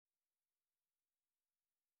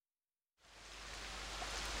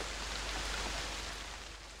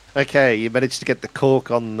Okay, you managed to get the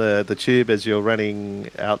cork on the tube as you're running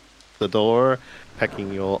out the door,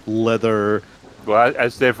 packing your leather. Well,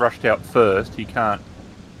 as they've rushed out first, he can't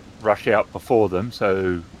rush out before them,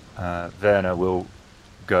 so Werner will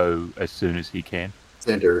go as soon as he can.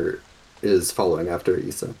 Xander is following after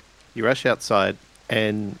Issa. You rush outside,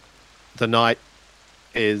 and the night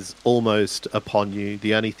is almost upon you.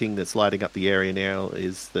 The only thing that's lighting up the area now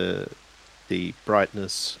is the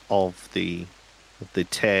brightness of the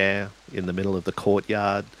tear in the middle of the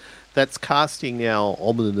courtyard. That's casting now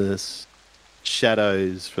ominous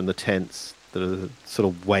shadows from the tents that are sort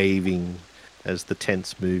of waving as the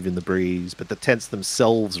tents move in the breeze. But the tents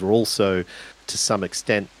themselves are also, to some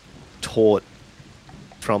extent, taut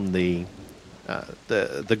from the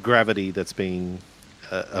gravity that's being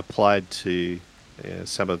applied to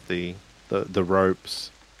some of the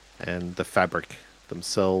ropes and the fabric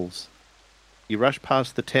themselves. You rush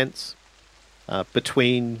past the tents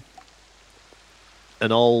between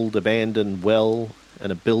an old abandoned well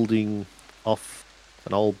and a building off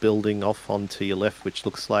an old building off onto your left, which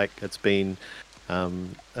looks like it's been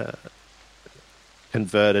um, uh,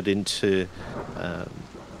 converted into um,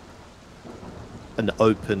 an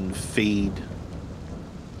open feed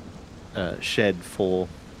shed for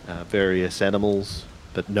various animals,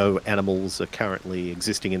 but no animals are currently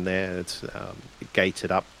existing in there. It's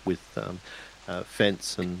gated up with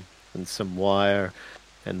fence and some wire,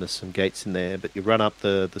 and there's some gates in there. But you run up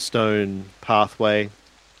the stone pathway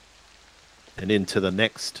and into the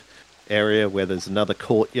next area where there's another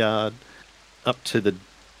courtyard, up to the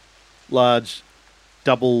large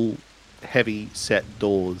double heavy set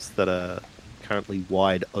doors that are currently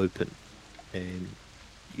wide open, and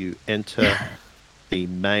you enter the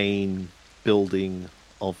main building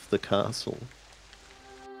of the castle.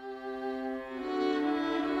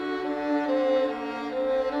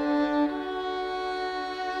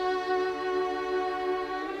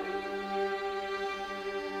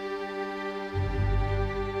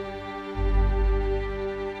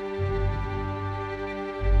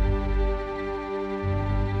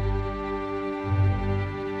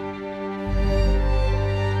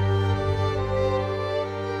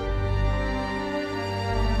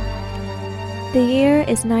 The year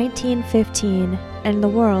is 1915, and the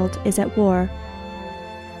world is at war.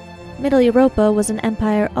 Middle Europa was an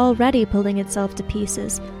empire already pulling itself to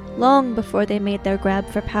pieces, long before they made their grab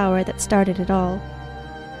for power that started it all.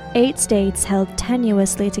 8 states held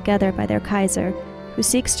tenuously together by their Kaiser, who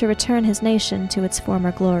seeks to return his nation to its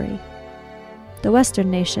former glory. The Western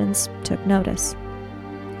nations took notice.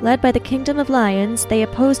 Led by the Kingdom of Lions, they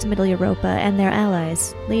opposed Middle Europa and their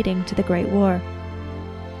allies, leading to the Great War.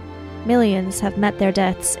 Millions have met their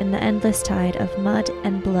deaths in the endless tide of mud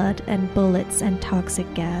and blood and bullets and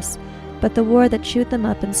toxic gas, but the war that chewed them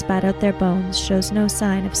up and spat out their bones shows no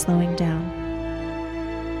sign of slowing down.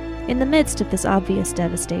 In the midst of this obvious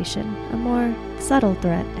devastation, a more subtle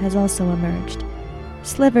threat has also emerged.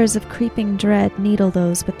 Slivers of creeping dread needle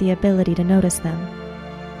those with the ability to notice them.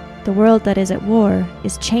 The world that is at war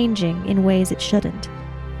is changing in ways it shouldn't,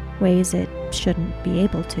 ways it shouldn't be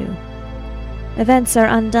able to. Events are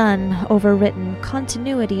undone, overwritten,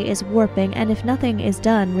 continuity is warping, and if nothing is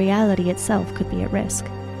done, reality itself could be at risk.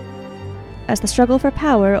 As the struggle for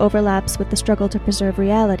power overlaps with the struggle to preserve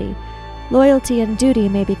reality, loyalty and duty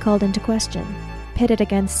may be called into question, pitted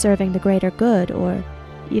against serving the greater good or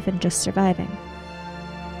even just surviving.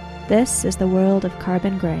 This is the world of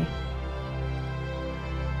Carbon Grey.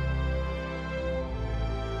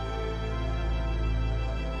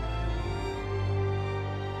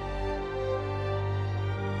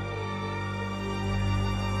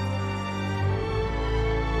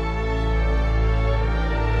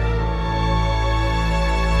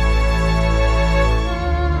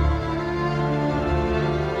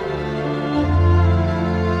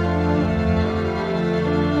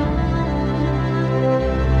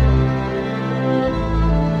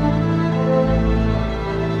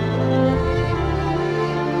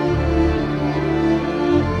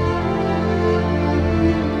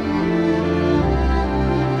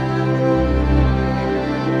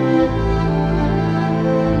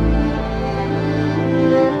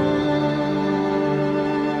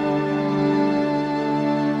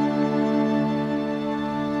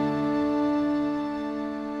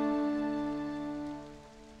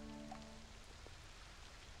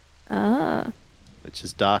 Ah. Which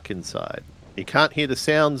is dark inside. You can't hear the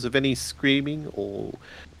sounds of any screaming or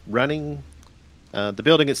running. The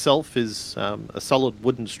building itself is a solid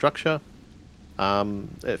wooden structure.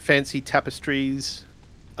 Fancy tapestries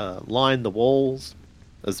line the walls,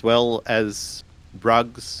 as well as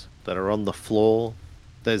rugs that are on the floor.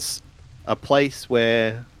 There's a place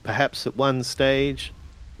where perhaps at one stage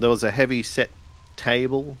there was a heavy set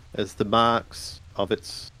table as the marks of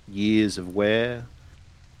its years of wear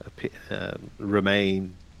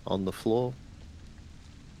remain on the floor.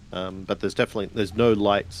 But there's no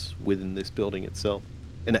lights within this building itself.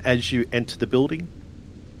 And as you enter the building,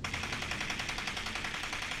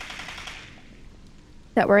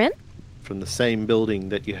 That we're in? from the same building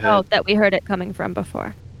that you heard. Oh, that we heard it coming from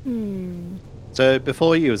before. So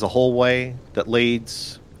before you is a hallway that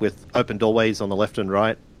leads with open doorways on the left and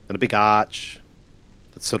right, and a big arch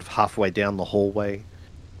that's sort of halfway down the hallway.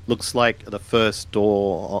 Looks like the first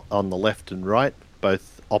door on the left and right,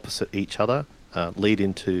 both opposite each other, lead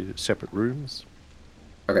into separate rooms.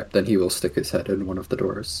 Okay, then he will stick his head in one of the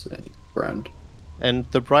doors and around. And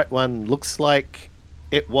the right one looks like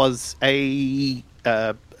it was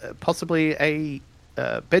possibly a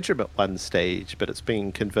bedroom at one stage, but it's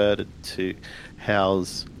been converted to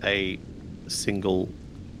house a single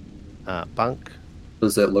bunk.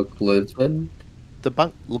 Does it look lived in? The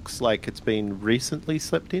bunk looks like it's been recently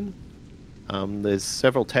slept in. There's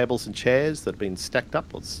several tables and chairs that have been stacked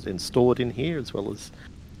up and stored in here, as well as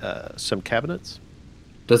some cabinets.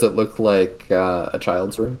 Does it look like a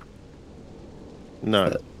child's room?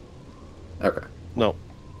 No, Okay. no.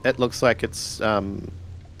 It looks like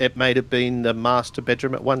it may have been the master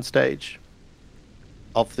bedroom at one stage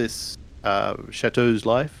of this chateau's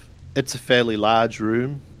life. It's a fairly large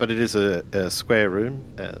room, but it is a square room.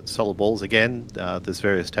 Solid walls again. There's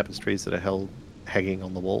various tapestries that are hanging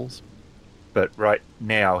on the walls. But right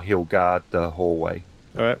now he'll guard the hallway.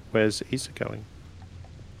 All right, where's Issa going?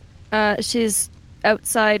 She's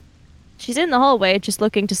outside. She's in the hallway, just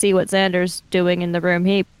looking to see what Xander's doing in the room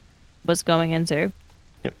he was going into.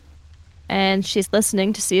 Yep. And she's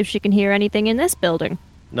listening to see if she can hear anything in this building.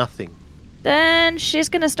 Nothing. Then she's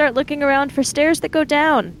gonna start looking around for stairs that go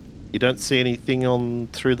down. You don't see anything on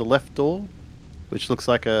through the left door, which looks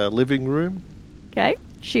like a living room. Okay.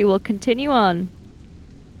 She will continue on.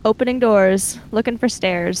 Opening doors, looking for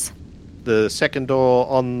stairs. The second door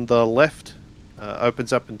on the left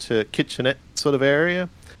opens up into a kitchenette sort of area.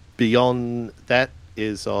 Beyond that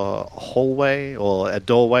is a hallway or a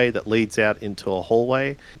doorway that leads out into a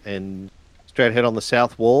hallway. And straight ahead on the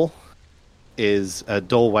south wall is a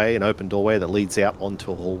doorway, an open doorway that leads out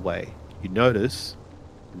onto a hallway. You notice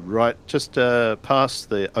right just past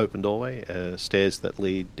the open doorway, stairs that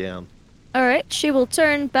lead down. Alright, she will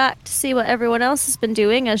turn back to see what everyone else has been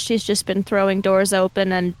doing, as she's just been throwing doors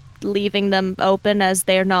open and leaving them open as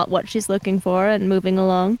they're not what she's looking for, and moving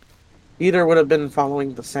along. Either would have been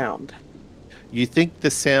following the sound. You think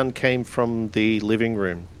the sound came from the living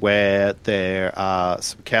room, where there are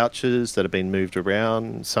some couches that have been moved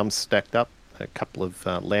around, some stacked up, a couple of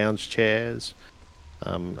lounge chairs,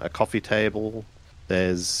 a coffee table.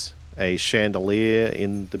 There's a chandelier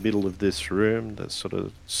in the middle of this room that's sort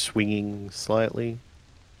of swinging slightly.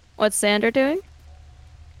 What's Xander doing?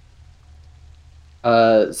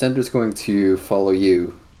 Xander's going to follow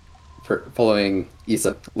you, following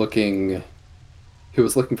Issa, who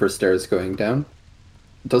was looking for stairs going down.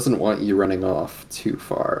 Doesn't want you running off too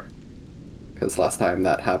far, because last time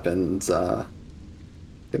that happened,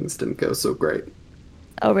 things didn't go so great.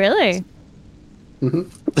 Oh, really?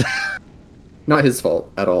 Not his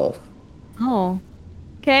fault at all. Oh.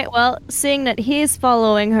 Okay, well, seeing that he's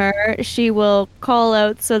following her, she will call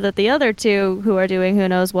out so that the other two, who are doing who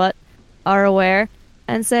knows what, are aware,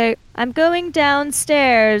 and say, I'm going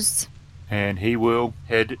downstairs. And he will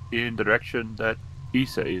head in the direction that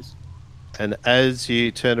Issa is. And as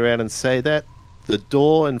you turn around and say that, the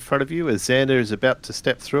door in front of you, as Xander is about to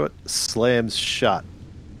step through it, slams shut.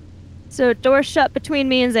 So, door shut between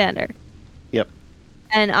me and Xander. Yep.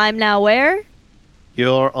 And I'm now where?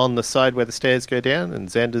 You're on the side where the stairs go down, and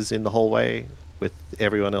Xander's in the hallway with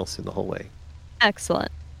everyone else in the hallway.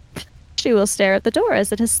 Excellent. She will stare at the door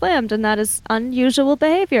as it has slammed, and that is unusual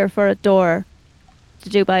behavior for a door to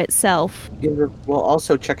do by itself. Either will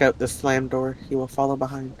also check out the slam door. He will follow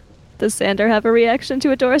behind. Does Xander have a reaction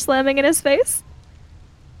to a door slamming in his face?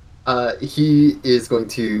 He is going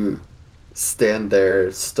to stand there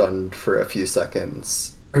stunned for a few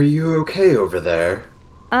seconds. Are you okay over there?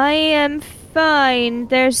 I am fine.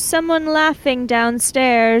 There's someone laughing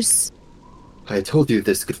downstairs. I told you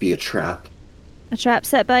this could be a trap. A trap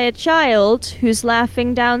set by a child who's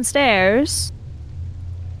laughing downstairs.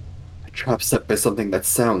 A trap set by something that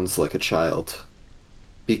sounds like a child.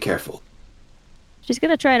 Be careful. She's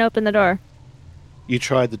gonna try and open the door. You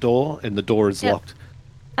tried the door, and the door is Yep. locked.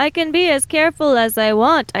 I can be as careful as I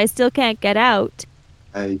want. I still can't get out.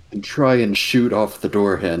 I can try and shoot off the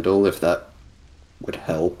door handle if that would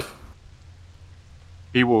help.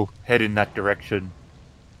 He will head in that direction,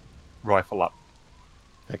 rifle up.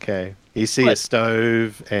 Okay. You see a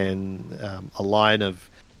stove and a line of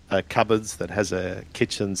cupboards that has a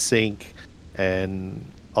kitchen sink, and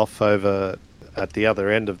off over at the other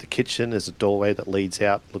end of the kitchen is a doorway that leads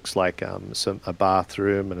out. Looks like a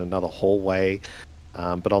bathroom and another hallway.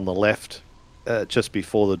 But on the left, just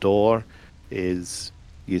before the door, is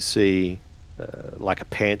you see like a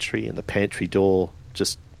pantry, and the pantry door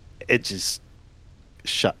just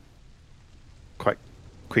shut quite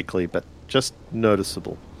quickly, but just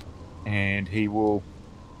noticeable. And he will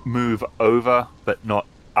move over, but not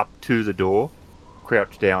up to the door,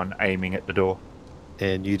 crouch down, aiming at the door.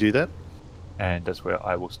 And you do that? And that's where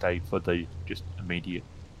I will stay for the just immediate.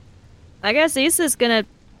 I guess Issa's gonna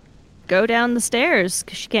go down the stairs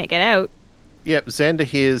because she can't get out. Yep, Xander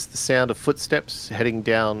hears the sound of footsteps heading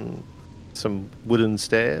down some wooden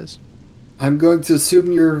stairs. I'm going to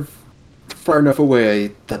assume you're far enough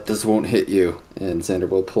away that this won't hit you. And Xander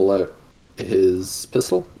will pull out his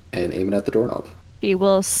pistol and aim it at the doorknob. She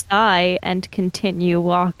will sigh and continue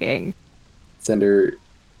walking. Xander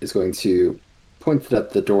is going to point it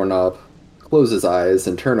at the doorknob, close his eyes,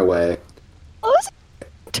 and turn away.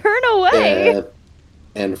 Turn away!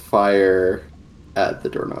 And fire at the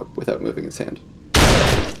doorknob without moving his hand.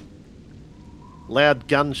 Loud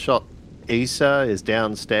gunshot. Issa is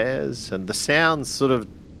downstairs, and the sound sort of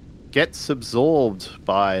gets absorbed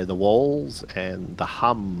by the walls and the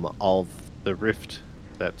hum of the rift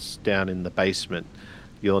that's down in the basement.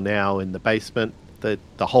 You're now in the basement. The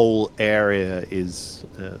whole area is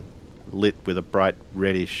lit with a bright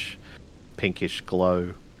reddish, pinkish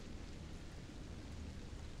glow.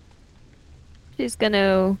 She's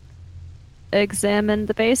gonna examine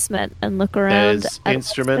the basement and look around. There's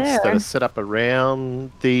instruments that are set up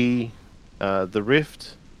around the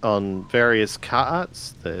rift on various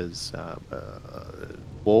carts. There's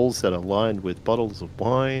walls that are lined with bottles of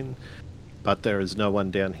wine, but there is no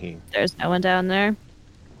one down here. There's no one down there.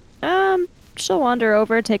 She'll wander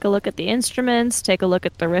over, take a look at the instruments, take a look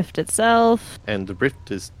at the rift itself. And the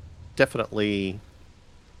rift is definitely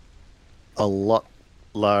a lot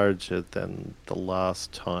larger than the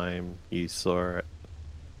last time you saw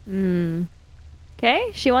it.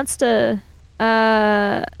 Okay, she wants to...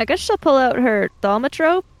 I guess she'll pull out her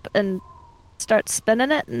thaumatrope and start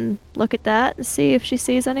spinning it and look at that and see if she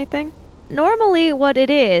sees anything. Normally what it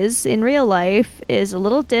is in real life is a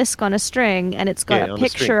little disc on a string, and it's got a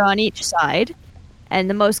picture on each side. And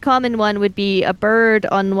the most common one would be a bird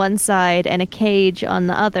on one side and a cage on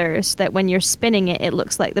the other, so that when you're spinning it, it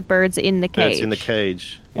looks like the bird's in the cage. It's in the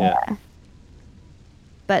cage, yeah.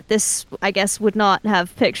 But this, I guess, would not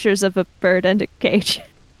have pictures of a bird and a cage.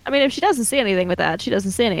 I mean, if she doesn't see anything with that, she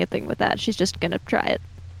doesn't see anything with that. She's just going to try it.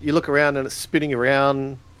 You look around and it's spinning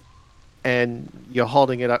around, and you're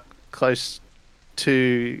holding it up close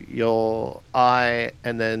to your eye,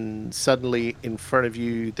 and then suddenly in front of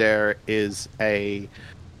you there is a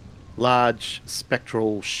large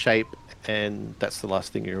spectral shape, and that's the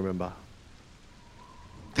last thing you remember.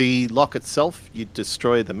 The lock itself, you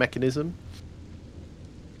destroy the mechanism,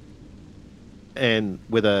 and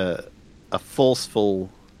with a forceful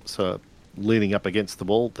sort of leaning up against the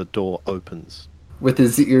wall, the door opens. With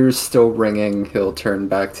his ears still ringing, he'll turn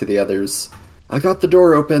back to the others. I got the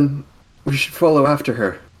door open. We should follow after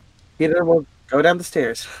her. Peter will go down the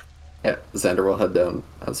stairs. Yeah, Xander will head down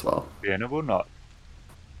as well. Vienna will not.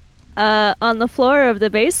 On the floor of the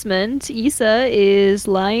basement, Issa is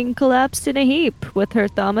lying collapsed in a heap with her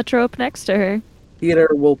thaumatrope next to her. Peter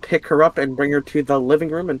will pick her up and bring her to the living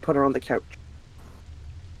room and put her on the couch.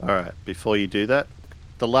 Alright, before you do that,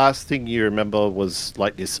 the last thing you remember was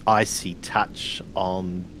like this icy touch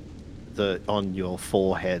on your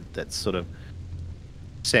forehead that sort of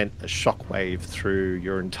sent a shockwave through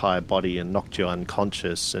your entire body and knocked you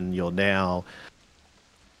unconscious, and you're now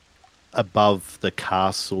above the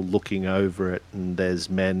castle looking over it, and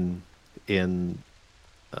there's men in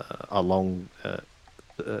along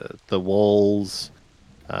the walls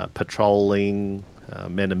patrolling,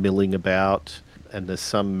 men are milling about, and there's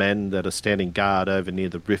some men that are standing guard over near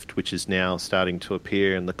the rift, which is now starting to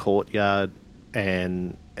appear in the courtyard,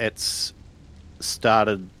 and it's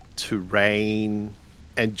started to rain.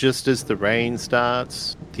 And just as the rain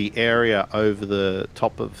starts, the area over the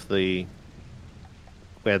top of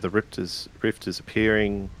where the rift is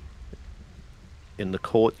appearing in the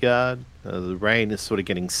courtyard, the rain is sort of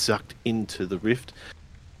getting sucked into the rift,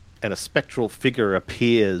 and a spectral figure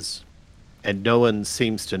appears, and no one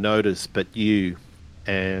seems to notice but you,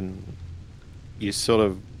 and you sort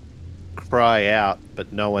of cry out,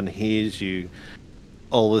 but no one hears you.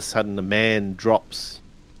 All of a sudden, the man drops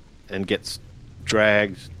and gets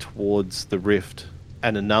dragged towards the rift,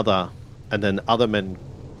 and another, and then other men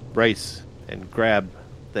race and grab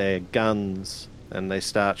their guns and they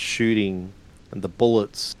start shooting, and the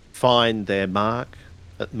bullets find their mark.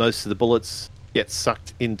 But most of the bullets get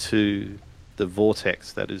sucked into the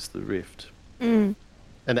vortex that is the rift. Mm.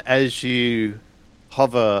 And as you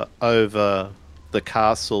hover over the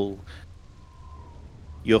castle,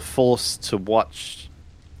 you're forced to watch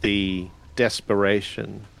the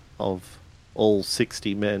desperation of all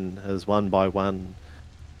 60 men as one by one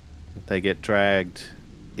they get dragged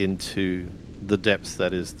into the depths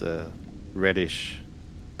that is the reddish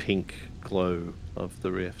pink glow of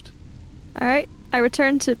the rift. Alright, I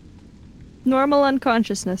return to normal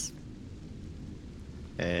unconsciousness.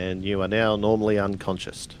 And you are now normally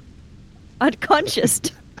unconscious. Unconscious.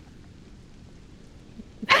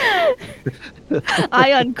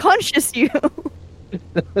 I unconscious you.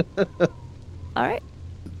 Alright.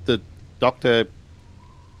 The doctor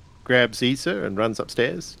grabs Issa and runs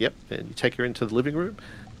upstairs. Yep, and you take her into the living room.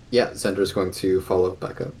 Yeah, Zendra's going to follow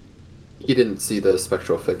back up. He didn't see the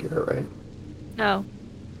spectral figure, right? No.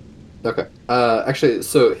 Okay. Actually,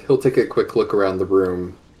 so he'll take a quick look around the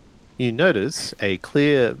room. You notice a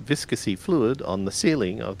clear viscousy fluid on the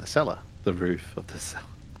ceiling of the cellar, the roof of the cellar.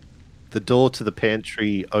 The door to the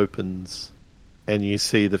pantry opens, and you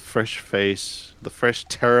see the fresh,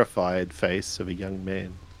 terrified face of a young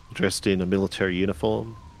man dressed in a military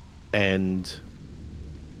uniform, and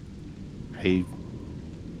a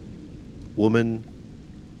woman,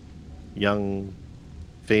 young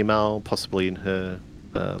female, possibly in her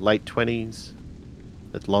late 20s,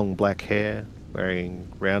 with long black hair,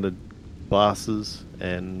 wearing rounded glasses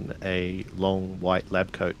and a long white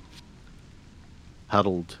lab coat,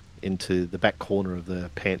 huddled into the back corner of the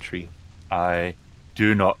pantry. I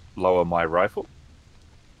do not lower my rifle.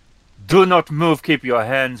 Do not move. Keep your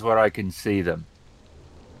hands where I can see them.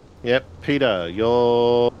 Yep, Peter,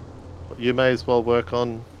 you may as well work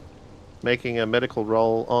on making a medical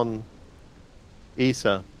roll on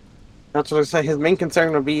Issa. That's what I say. His main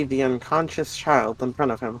concern will be the unconscious child in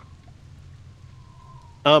front of him.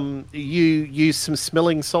 You use some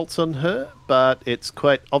smelling salts on her, but it's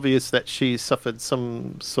quite obvious that she suffered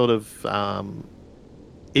some sort of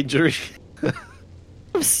injury.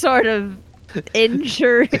 Some sort of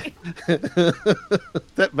injury.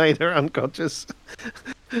 That made her unconscious.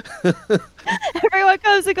 Everyone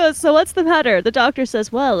comes and goes, so what's the matter? The doctor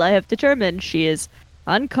says, well, I have determined she is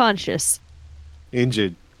unconscious.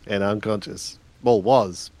 Injured and unconscious. Well,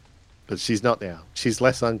 was. But she's not now. She's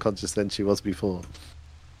less unconscious than she was before.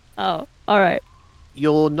 Oh, alright.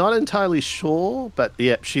 You're not entirely sure, but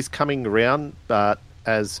yeah, she's coming around. But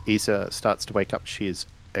as Issa starts to wake up, she is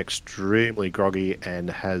extremely groggy and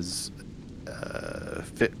has...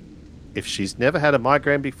 if she's never had a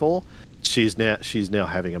migraine before, she's now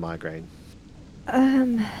having a migraine.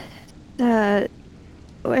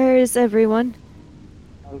 Where is everyone?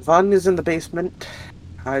 Von is in the basement.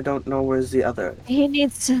 I don't know where's the other. He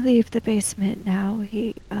needs to leave the basement now.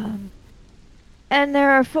 And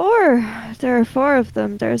there are four of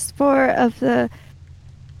them. There's four of the,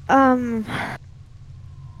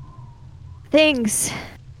 things.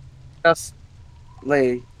 Just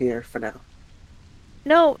lay here for now.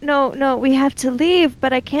 No, we have to leave,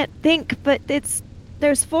 but I can't think, but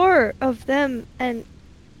there's four of them, and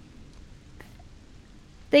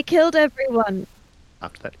they killed everyone.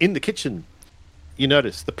 After that, in the kitchen, you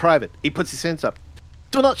notice the private. He puts his hands up.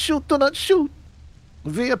 Do not shoot! Do not shoot!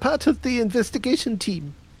 We are part of the investigation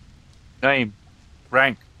team. Name,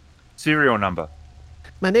 rank, serial number.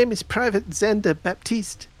 My name is Private Xander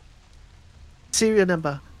Baptiste. Serial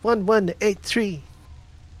number 1183.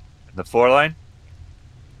 The foreline?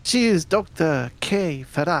 She is Dr. K.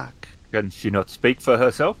 Farak. Can she not speak for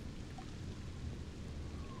herself?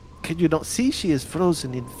 Can you not see she is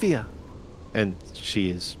frozen in fear? And she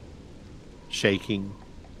is shaking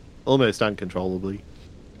almost uncontrollably.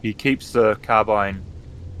 He keeps the carbine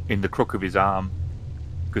in the crook of his arm,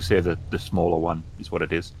 because they're the smaller one, is what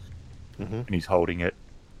it is. Mm-hmm. And he's holding it.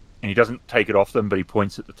 And he doesn't take it off them, but he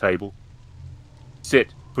points at the table.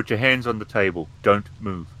 Sit. Put your hands on the table. Don't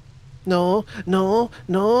move. No,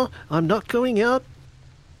 I'm not going out,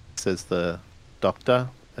 says the doctor,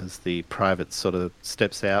 as the private sort of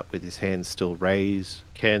steps out with his hands still raised.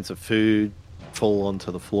 Cans of food fall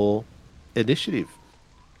onto the floor. Initiative.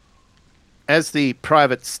 As the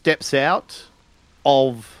private steps out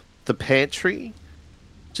of the pantry,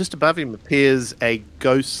 just above him appears a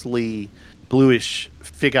ghostly bluish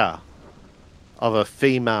figure of a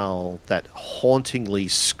female that hauntingly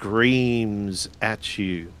screams at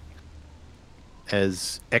you.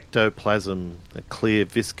 as ectoplasm, a clear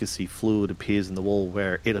viscousy fluid appears in the wall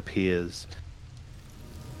where it appears.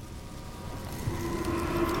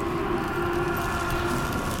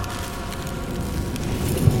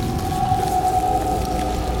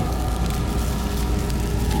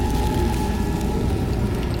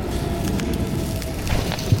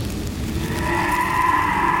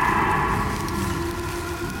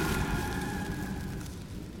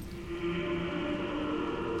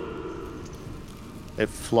 It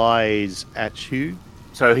flies at you.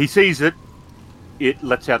 So he sees it. It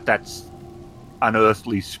lets out that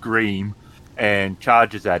unearthly scream and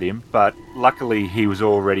charges at him. But luckily, he was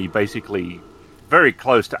already basically very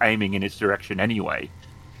close to aiming in its direction anyway.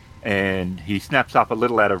 And he snaps up a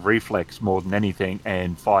little out of reflex more than anything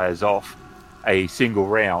and fires off a single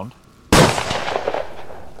round.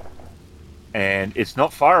 And it's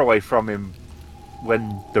not far away from him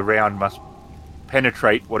when the round must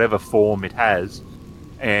penetrate whatever form it has.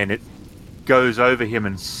 And it goes over him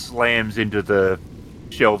and slams into the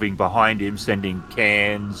shelving behind him, sending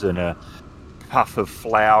cans and a puff of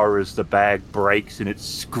flour as the bag breaks, and it's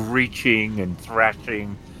screeching and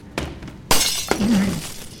thrashing.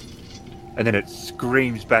 And then it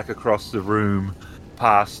screams back across the room,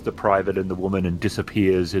 past the private and the woman, and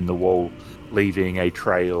disappears in the wall, leaving a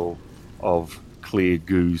trail of clear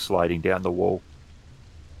goo sliding down the wall.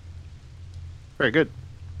 Very good.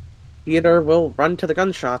 Peter will run to the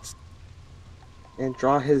gunshots and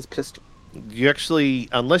draw his pistol. You actually,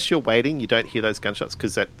 unless you're waiting, you don't hear those gunshots,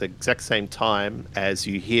 because at the exact same time as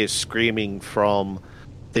you hear screaming from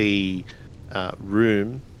the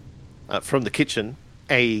room, from the kitchen,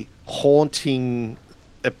 a haunting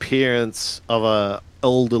appearance of a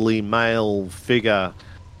elderly male figure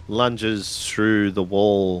lunges through the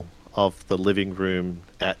wall of the living room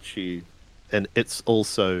at you, and it's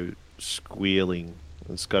also squealing.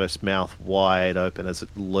 It's got its mouth wide open as it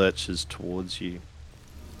lurches towards you.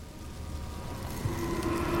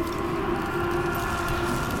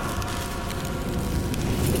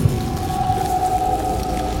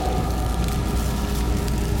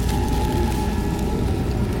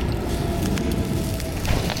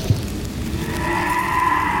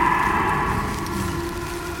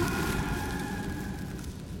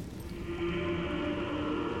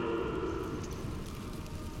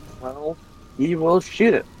 Well, he will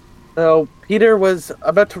shoot it. So Peter was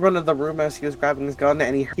about to run into the room as he was grabbing his gun,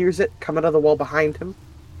 and he hears it come out of the wall behind him.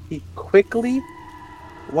 He quickly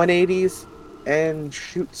 180s and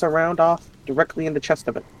shoots a round off directly in the chest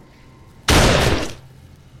of it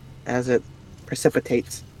as it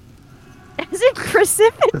precipitates. As it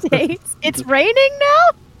precipitates? It's raining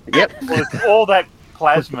now? Yep. Well, it's all that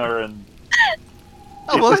plasma and...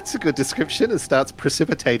 Oh, well, that's a good description. It starts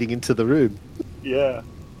precipitating into the room. Yeah.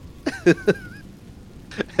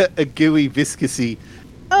 A gooey, viscousy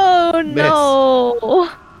Oh mess.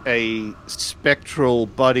 no! A spectral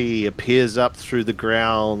body appears up through the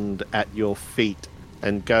ground at your feet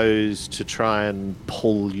and goes to try and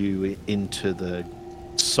pull you into the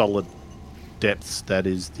solid depths that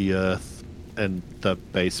is the earth and the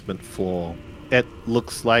basement floor. It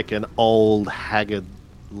looks like an old, haggard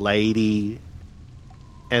lady,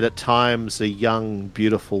 and at times a young,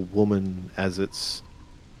 beautiful woman. As its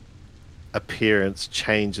appearance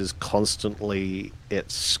changes constantly, it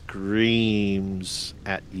screams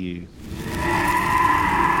at you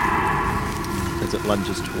as it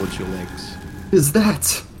lunges towards your legs. Is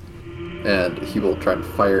that? And he will try and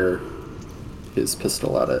fire his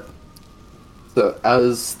pistol at it. So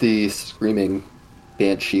as the screaming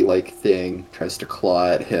banshee-like thing tries to claw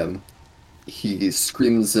at him, he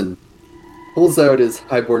screams and pulls out his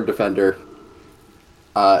highborn defender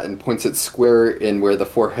and points it square in where the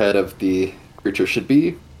forehead of the creature should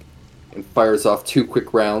be, and fires off 2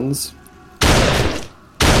 quick rounds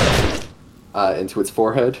into its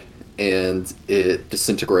forehead, and it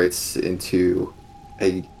disintegrates into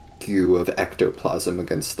a goo of ectoplasm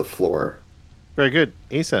against the floor. Very good.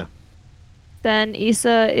 Issa, Then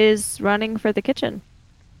Issa is running for the kitchen.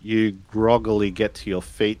 you groggily get to your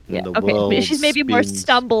feet and Yeah, the okay. world She's maybe more spins.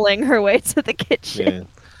 stumbling her way to the kitchen.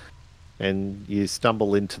 Yeah. And you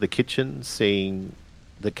stumble into the kitchen, seeing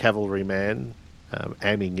the cavalryman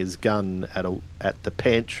aiming his gun at the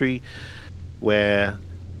pantry, where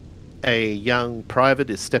a young private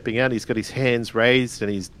is stepping out. He's got his hands raised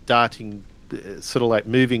and he's darting, sort of like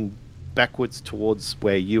moving backwards towards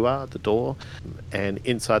where you are, the door. And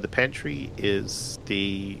inside the pantry is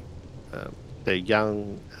the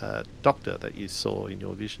young doctor that you saw in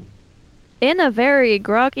your vision. In a very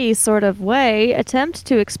groggy sort of way, attempt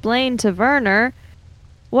to explain to Werner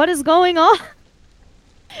what is going on.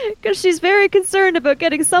 Because she's very concerned about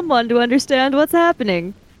getting someone to understand what's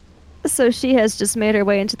happening. So she has just made her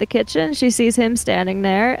way into the kitchen. She sees him standing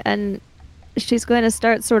there, and she's going to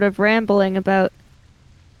start sort of rambling about...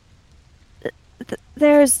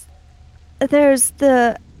 There's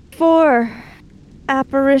the 4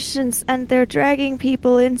 apparitions, and they're dragging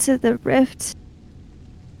people into the rift.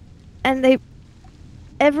 And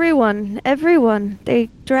everyone, they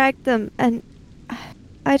dragged them, and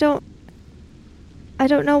I don't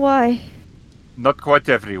know why. Not quite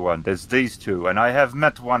everyone. There's these 2, and I have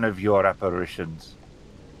met one of your apparitions.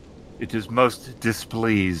 It is most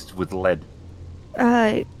displeased with lead.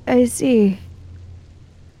 I see.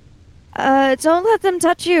 Don't let them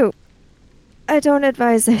touch you. I don't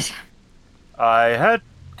advise it. I had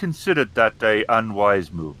considered that a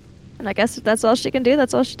unwise move. And I guess if that's all she can do,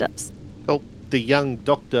 that's all she does. Well, the young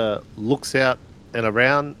doctor looks out and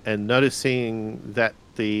around and noticing that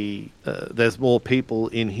there's more people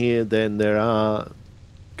in here than there are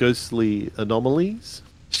ghostly anomalies.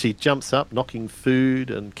 She jumps up, knocking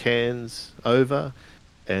food and cans over,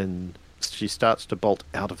 and she starts to bolt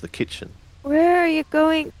out of the kitchen. Where are you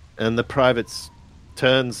going? And the private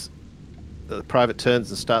turns and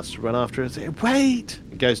starts to run after her and say, "Wait!"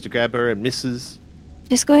 He goes to grab her and misses.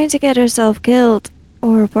 She's going to get herself killed.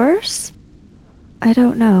 Or worse? I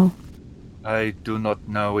don't know. I do not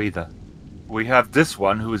know either. We have this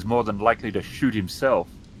one who is more than likely to shoot himself,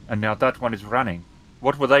 and now that one is running.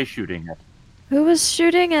 What were they shooting at? Who was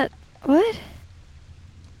shooting at... what?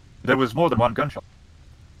 There was more than one gunshot.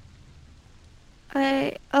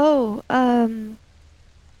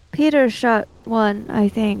 Peter shot one, I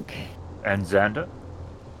think. And Xander?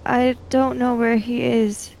 I don't know where he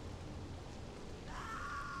is.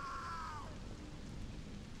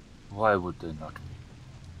 Why would they not be?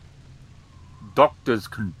 Doctors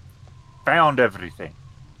confound everything.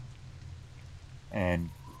 And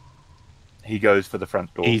he goes for the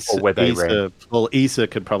front door, or where they ran. Well, Issa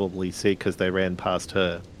could probably see because they ran past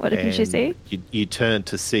her. What can she see? You turn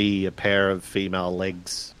to see a pair of female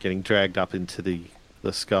legs getting dragged up into the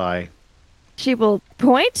sky. She will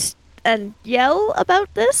point and yell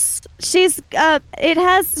about this. She's, it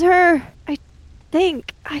has her, I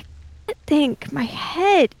think, my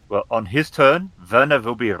head. Well, on his turn, Werner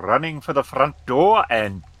will be running for the front door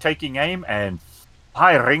and taking aim and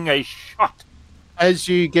firing a shot. As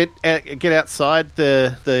you get outside,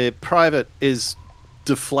 the private is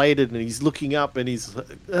deflated and he's looking up and he's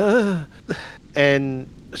like, and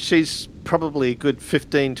she's probably a good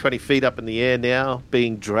 15, 20 feet up in the air now,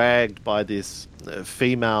 being dragged by this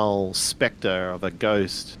female spectre of a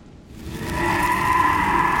ghost.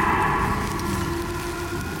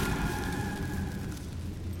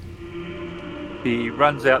 He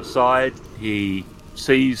runs outside, he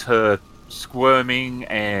sees her squirming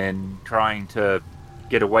and trying to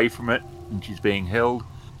get away from it, and she's being held,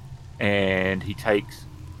 and he takes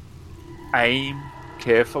aim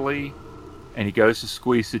carefully, and he goes to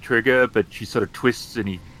squeeze the trigger, but she sort of twists and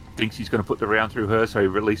he thinks he's going to put the round through her, so he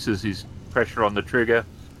releases his pressure on the trigger,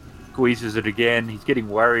 squeezes it again. He's getting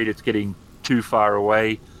worried it's getting too far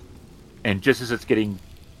away, and just as it's getting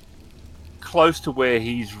close to where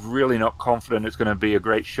he's really not confident it's going to be a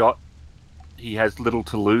great shot, he has little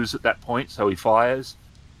to lose at that point, so he fires.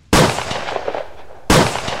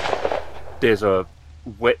 There's a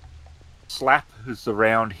wet slap as the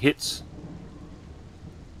round hits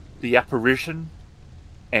the apparition,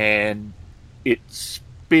 and it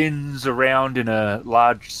spins around in a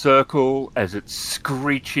large circle as it's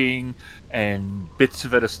screeching, and bits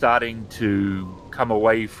of it are starting to come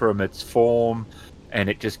away from its form, and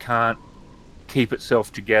it just can't keep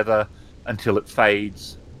itself together until it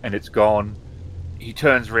fades and it's gone. He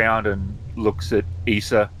turns around and looks at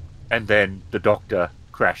Issa, and then the doctor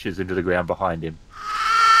crashes into the ground behind him.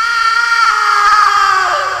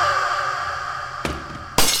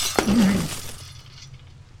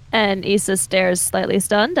 And Issa stares slightly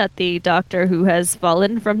stunned at the doctor who has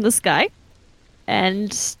fallen from the sky,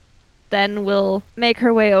 and then will make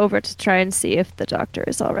her way over to try and see if the doctor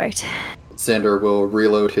is all right. Xander will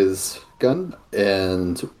reload his gun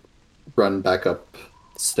and run back up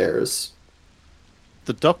stairs.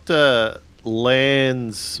 The doctor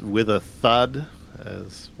lands with a thud,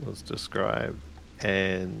 as was described,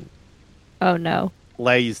 and Oh no.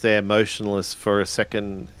 lays there motionless for a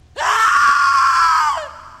second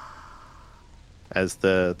as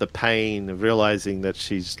the pain of realizing that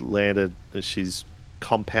she's landed, that she's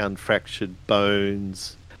compound fractured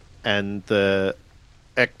bones, and the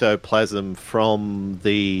ectoplasm from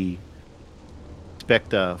the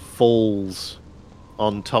spectre falls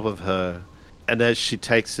on top of her. And as she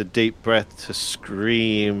takes a deep breath to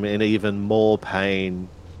scream in even more pain,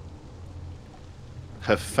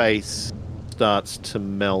 her face starts to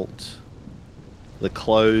melt. The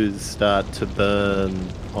clothes start to burn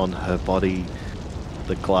on her body.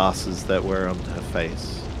 The glasses that were on her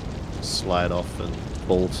face slide off and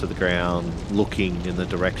fall to the ground, looking in the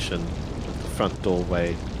direction of the front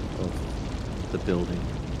doorway of the building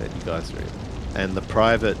that you guys are in. And the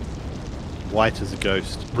private, white as a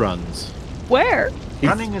ghost, runs. Where?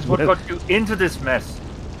 Running is what got you into this mess.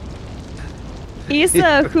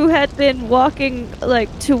 Issa, who had been walking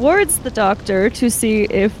towards the doctor to see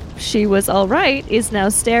if she was all right, is now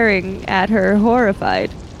staring at her,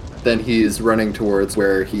 horrified. Then he's running towards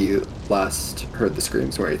where he last heard the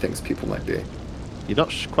screams, where he thinks people might be. You're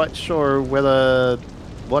not quite sure whether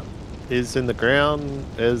what is in the ground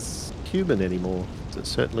is human anymore. It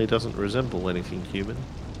certainly doesn't resemble anything human.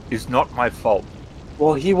 It's not my fault.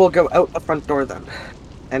 Well, he will go out the front door then,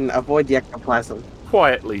 and avoid the ectoplasm.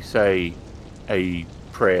 Quietly say a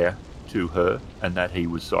prayer to her and that he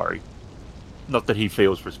was sorry. Not that he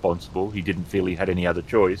feels responsible, he didn't feel he had any other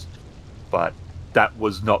choice, but that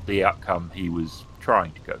was not the outcome he was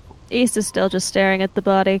trying to go for. Issa's still just staring at the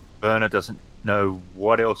body. Verna doesn't know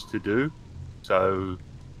what else to do, so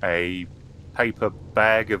a paper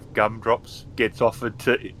bag of gumdrops gets offered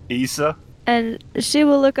to Issa. And she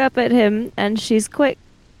will look up at him, and she's quite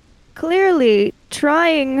clearly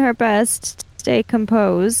trying her best to stay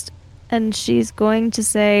composed. And she's going to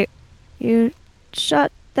say, "You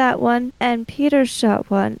shot that one, and Peter shot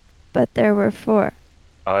one, but there were 4.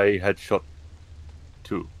 I had shot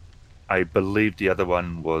 2. I believe the other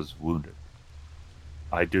one was wounded.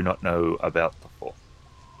 I do not know about the 4th.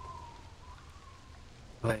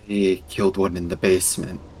 I killed one in the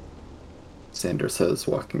basement," Xander says,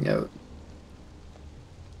 walking out.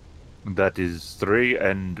 That is 3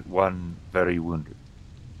 and 1 very wounded.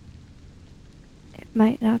 It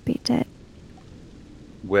might not be dead.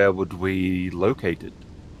 Where would we locate it?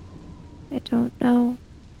 I don't know.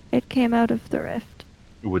 It came out of the rift.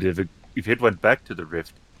 If it went back to the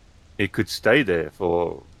rift, it could stay there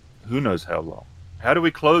for who knows how long. How do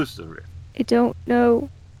we close the rift? I don't know.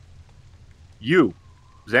 You,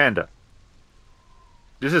 Xander.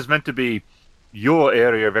 This is meant to be your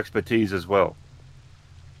area of expertise as well.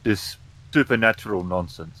 This supernatural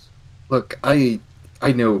nonsense. Look, I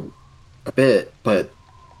know a bit, but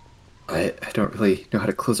I don't really know how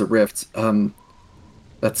to close a rift.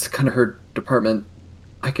 That's kind of her department.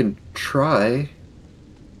 I can try.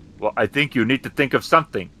 Well, I think you need to think of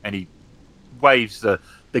something. And he waves the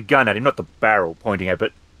gun at him, not the barrel pointing at,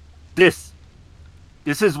 but this.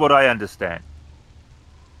 This is what I understand.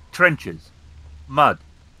 Trenches, mud,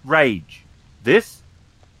 rage. This,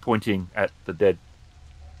 pointing at the dead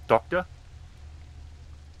doctor.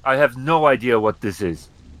 I have no idea what this is.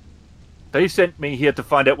 They sent me here to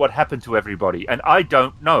find out what happened to everybody, and I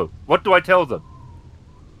don't know. What do I tell them?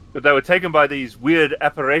 That they were taken by these weird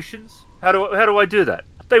apparitions? How do I do that?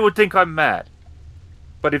 They would think I'm mad.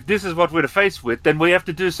 But if this is what we're faced with, then we have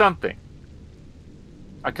to do something.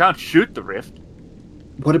 I can't shoot the rift.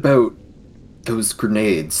 What about those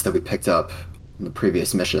grenades that we picked up in the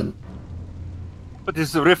previous mission? But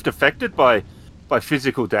is the rift affected by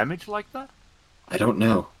physical damage like that? I don't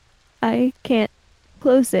know. I can't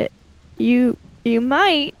close it. You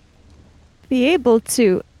might be able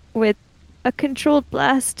to. With a controlled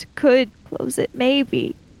blast, could close it,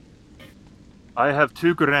 maybe. I have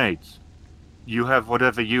 2 grenades. You have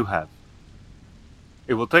whatever you have.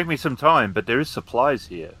 It will take me some time, but there is supplies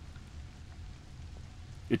here.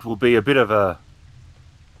 It will be a bit of a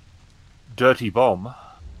dirty bomb.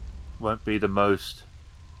 Won't be the most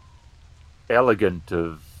elegant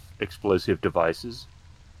of explosive devices,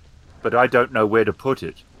 but I don't know where to put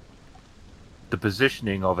it. The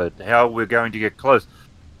positioning of it, how we're going to get close.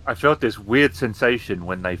 I felt this weird sensation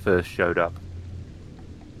when they first showed up.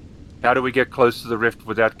 How do we get close to the rift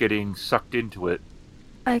without getting sucked into it?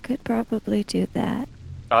 I could probably do that.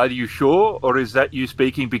 Are you sure, or is that you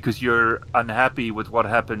speaking because you're unhappy with what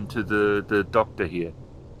happened to the doctor here?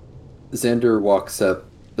 Xander walks up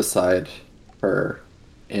beside her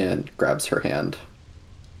and grabs her hand.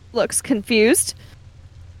 Looks confused.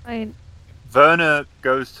 Verna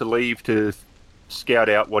goes to leave to scout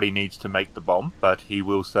out what he needs to make the bomb, but he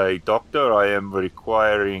will say, "Doctor, I am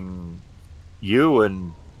requiring you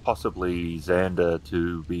and possibly Xander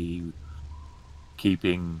to be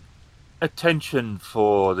keeping attention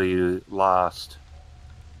for the last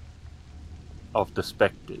of the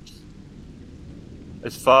spectres.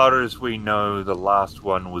 As far as we know, the last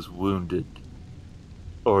one was wounded,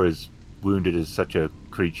 or as wounded as such a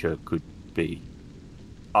creature could be.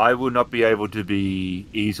 I will not be able to be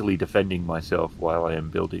easily defending myself while I am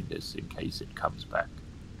building this in case it comes back."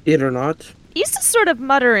 It or not, Issa's sort of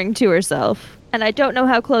muttering to herself, and I don't know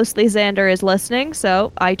how closely Xander is listening,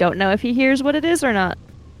 so I don't know if he hears what it is or not.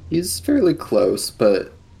 He's fairly close,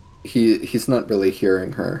 but he's not really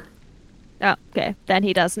hearing her. Oh, okay. Then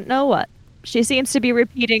he doesn't know what. She seems to be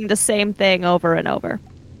repeating the same thing over and over.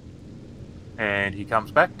 And he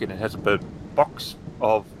comes back, and it has a big box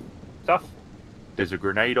of stuff. There's a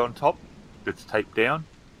grenade on top that's taped down.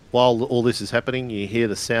 While all this is happening, you hear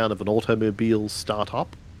the sound of an automobile start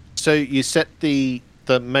up. So you set the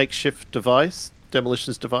makeshift device,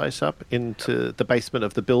 demolitions device, up into the basement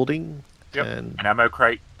of the building. Yep. And An ammo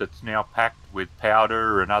crate that's now packed with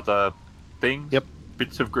powder and other things. Yep.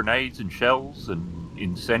 Bits of grenades and shells and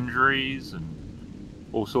incendiaries and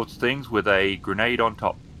all sorts of things with a grenade on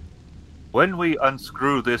top. When we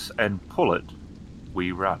unscrew this and pull it,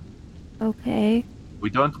 we run. Okay. We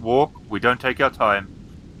don't walk, we don't take our time,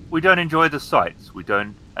 we don't enjoy the sights, we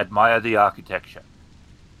don't admire the architecture.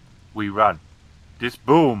 We run. This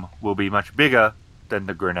boom will be much bigger than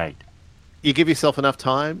the grenade. you give yourself enough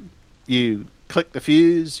time. You click the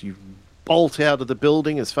fuse. You bolt out of the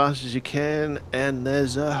building as fast as you can, and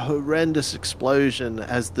there's a horrendous explosion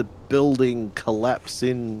as the building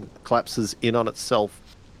collapses in on itself.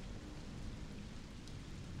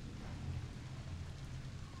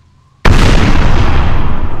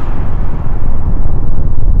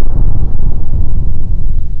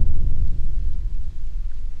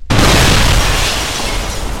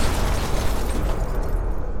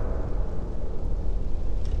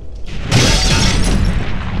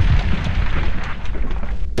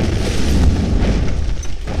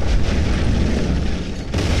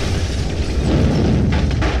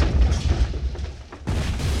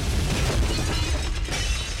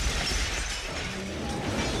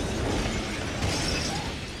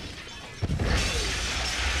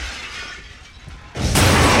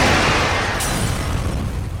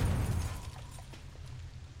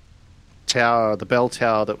 The bell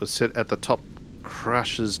tower that was set at the top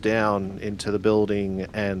crashes down into the building,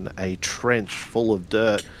 and a trench full of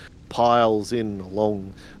dirt piles in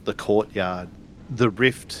along the courtyard. The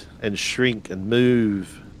rift and shrink and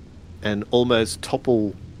move and almost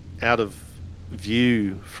topple out of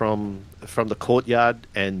view from the courtyard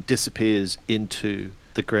and disappears into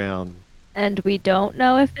the ground. And we don't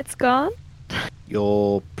know if it's gone?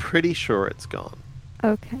 You're pretty sure it's gone.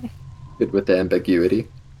 Okay. Good with the ambiguity.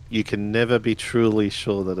 You can never be truly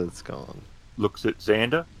sure that it's gone. Looks at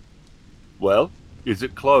Xander. Well, is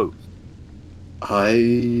it closed?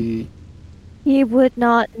 I... He would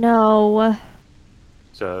not know.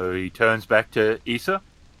 So he turns back to Issa.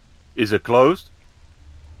 Is it closed?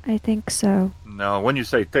 I think so. No, when you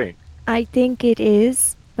say think. I think it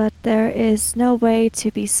is, but there is no way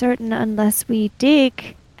to be certain unless we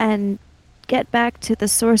dig and get back to the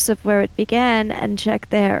source of where it began and check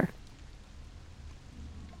there.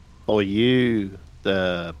 For you,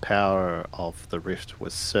 the power of the rift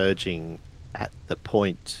was surging at the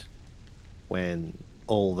point when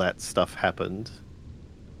all that stuff happened,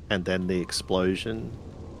 and then the explosion.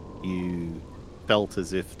 You felt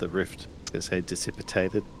as if the rift, as I say,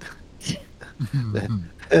 dissipated.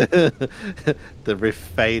 The rift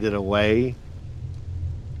faded away.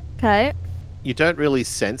 Okay. You don't really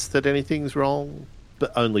sense that anything's wrong,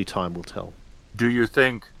 but only time will tell. Do you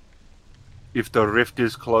think if the rift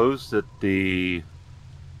is closed that the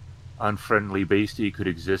unfriendly beastie could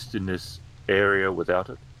exist in this area without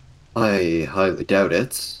it? I highly doubt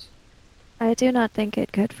it. I do not think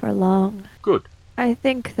it could for long. Good. I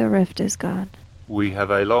think the rift is gone. We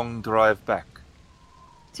have a long drive back.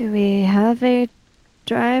 Do we have a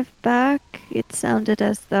drive back? It sounded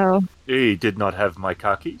as though... He did not have my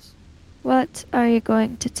khakis. What are you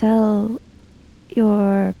going to tell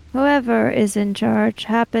your... whoever is in charge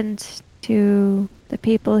happened to the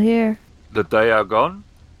people here? That they are gone.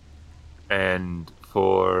 And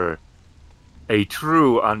for a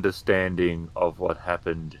true understanding of what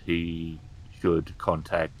happened, he should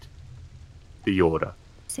contact the Order.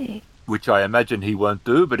 See. Which I imagine he won't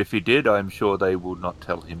do, but if he did, I'm sure they will not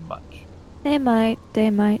tell him much. They might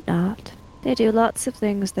not. They do lots of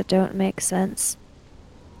things that don't make sense.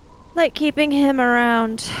 Like keeping him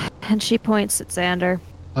around. And she points at Xander.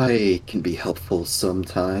 I can be helpful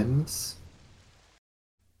sometimes.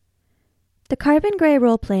 The Carbon Grey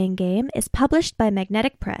role-playing game is published by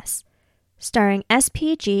Magnetic Press, starring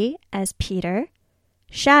SPG as Peter,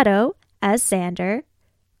 Shadow as Xander,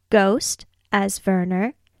 Ghost as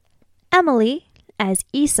Werner, Emily as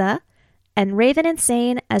Issa, and Raven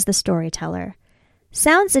Insane as the storyteller.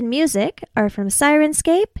 Sounds and music are from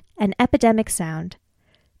Sirenscape and Epidemic Sound.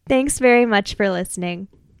 Thanks very much for listening.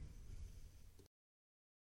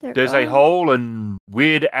 There's a hole and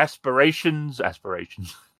weird aspirations.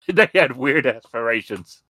 They had weird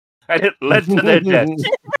aspirations. And it led to their deaths.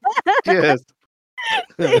 Yes.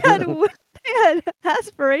 They had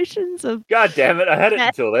aspirations of. God damn it, I had it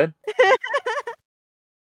until then.